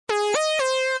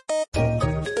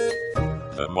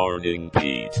Morning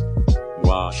Beat,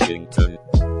 Washington.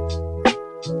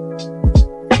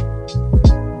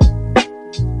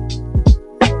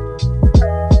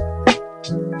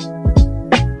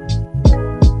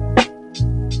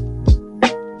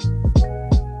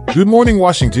 Good morning,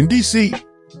 Washington, D.C.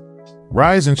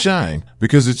 Rise and shine,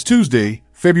 because it's Tuesday,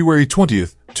 February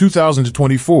 20th,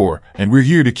 2024, and we're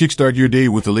here to kickstart your day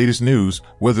with the latest news,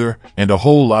 weather, and a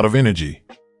whole lot of energy.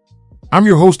 I'm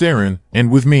your host, Aaron,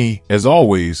 and with me, as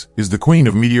always, is the queen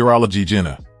of meteorology,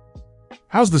 Jenna.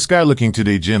 How's the sky looking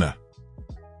today, Jenna?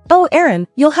 Oh, Aaron,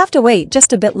 you'll have to wait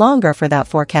just a bit longer for that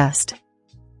forecast.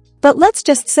 But let's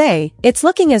just say, it's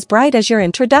looking as bright as your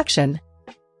introduction.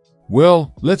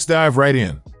 Well, let's dive right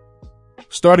in.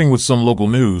 Starting with some local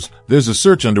news, there's a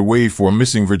search underway for a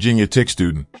missing Virginia Tech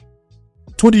student.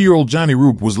 20-year-old Johnny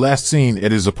Roop was last seen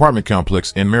at his apartment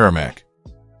complex in Merrimack.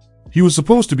 He was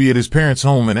supposed to be at his parents'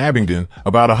 home in Abingdon,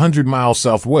 about 100 miles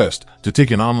southwest, to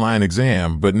take an online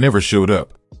exam, but never showed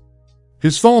up.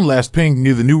 His phone last pinged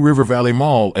near the New River Valley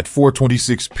Mall at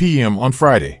 4:26 p.m. on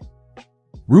Friday.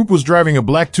 Roop was driving a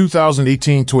black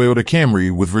 2018 Toyota Camry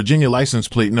with Virginia license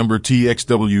plate number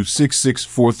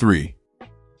TXW6643.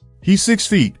 He's 6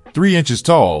 feet, 3 inches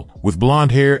tall, with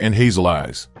blonde hair and hazel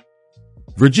eyes.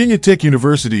 Virginia Tech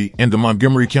University and the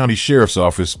Montgomery County Sheriff's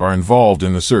Office are involved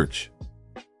in the search.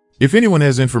 If anyone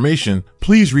has information,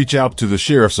 please reach out to the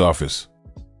Sheriff's Office.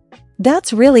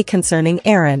 That's really concerning,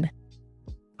 Aaron.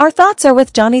 Our thoughts are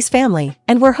with Johnny's family,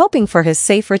 and we're hoping for his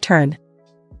safe return.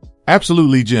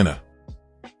 Absolutely, Jenna.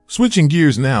 Switching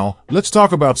gears now, let's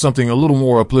talk about something a little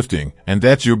more uplifting, and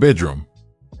that's your bedroom.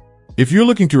 If you're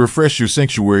looking to refresh your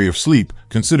sanctuary of sleep,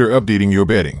 consider updating your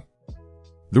bedding.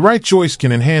 The right choice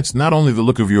can enhance not only the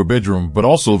look of your bedroom, but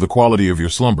also the quality of your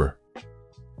slumber.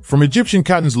 From Egyptian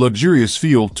cotton's luxurious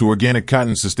feel to organic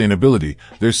cotton's sustainability,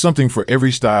 there's something for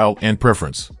every style and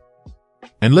preference.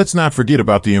 And let's not forget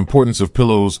about the importance of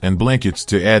pillows and blankets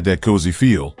to add that cozy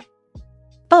feel.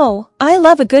 Oh, I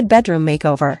love a good bedroom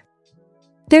makeover.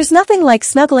 There's nothing like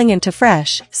snuggling into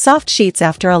fresh, soft sheets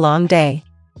after a long day.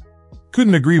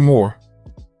 Couldn't agree more.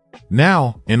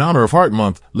 Now, in honor of Heart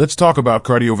Month, let's talk about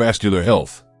cardiovascular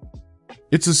health.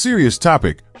 It's a serious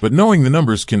topic, but knowing the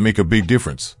numbers can make a big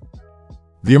difference.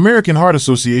 The American Heart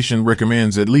Association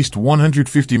recommends at least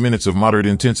 150 minutes of moderate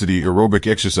intensity aerobic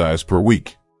exercise per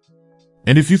week.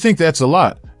 And if you think that's a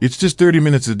lot, it's just 30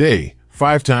 minutes a day,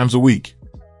 5 times a week.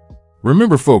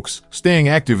 Remember, folks, staying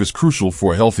active is crucial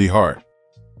for a healthy heart.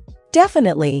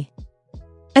 Definitely.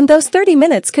 And those 30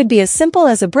 minutes could be as simple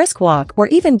as a brisk walk or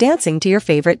even dancing to your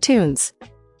favorite tunes.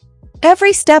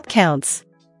 Every step counts.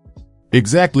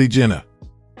 Exactly, Jenna.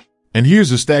 And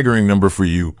here's a staggering number for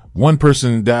you. 1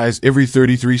 person dies every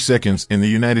 33 seconds in the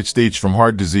United States from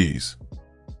heart disease.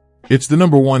 It's the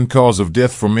number 1 cause of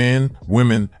death for men,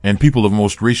 women, and people of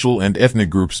most racial and ethnic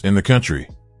groups in the country.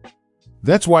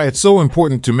 That's why it's so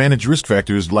important to manage risk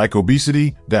factors like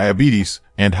obesity, diabetes,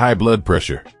 and high blood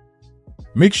pressure.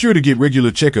 Make sure to get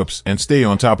regular checkups and stay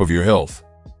on top of your health.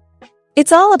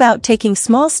 It's all about taking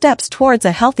small steps towards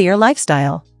a healthier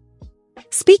lifestyle.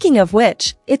 Speaking of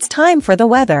which, it's time for the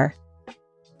weather.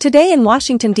 Today in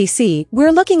Washington, D.C.,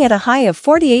 we're looking at a high of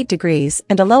 48 degrees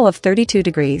and a low of 32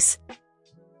 degrees.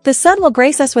 The sun will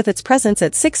grace us with its presence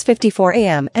at 6:54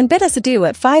 a.m. and bid us adieu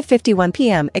at 5:51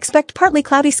 p.m. Expect partly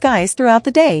cloudy skies throughout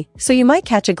the day, so you might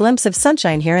catch a glimpse of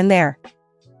sunshine here and there.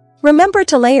 Remember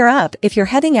to layer up if you're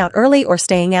heading out early or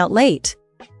staying out late.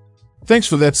 Thanks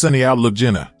for that sunny outlook,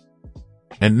 Jenna.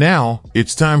 And now,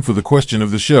 it's time for the question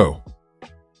of the show.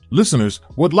 Listeners,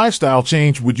 what lifestyle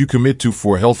change would you commit to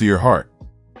for a healthier heart?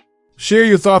 Share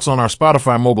your thoughts on our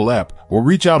Spotify mobile app or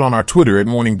reach out on our Twitter at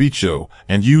Morning Beat Show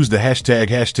and use the hashtag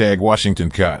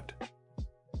 #WashingtonCot.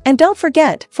 And don't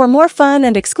forget, for more fun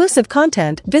and exclusive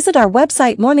content, visit our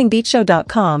website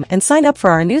morningbeatshow.com and sign up for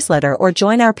our newsletter or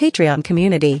join our Patreon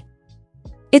community.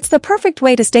 It's the perfect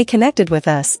way to stay connected with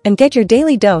us and get your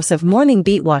daily dose of Morning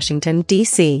Beat Washington,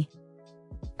 D.C.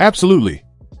 Absolutely.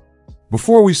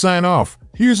 Before we sign off,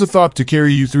 here's a thought to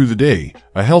carry you through the day.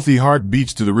 A healthy heart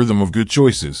beats to the rhythm of good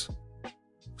choices.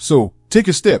 So, take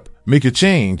a step, make a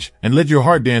change, and let your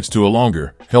heart dance to a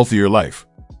longer, healthier life.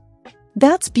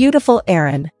 That's beautiful,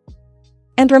 Aaron.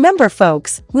 And remember,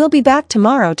 folks, we'll be back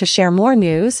tomorrow to share more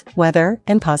news, weather,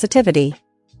 and positivity.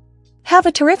 Have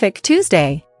a terrific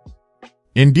Tuesday.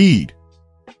 Indeed.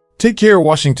 Take care,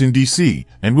 Washington, D.C.,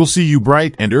 and we'll see you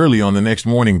bright and early on the next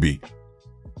Morning Beat.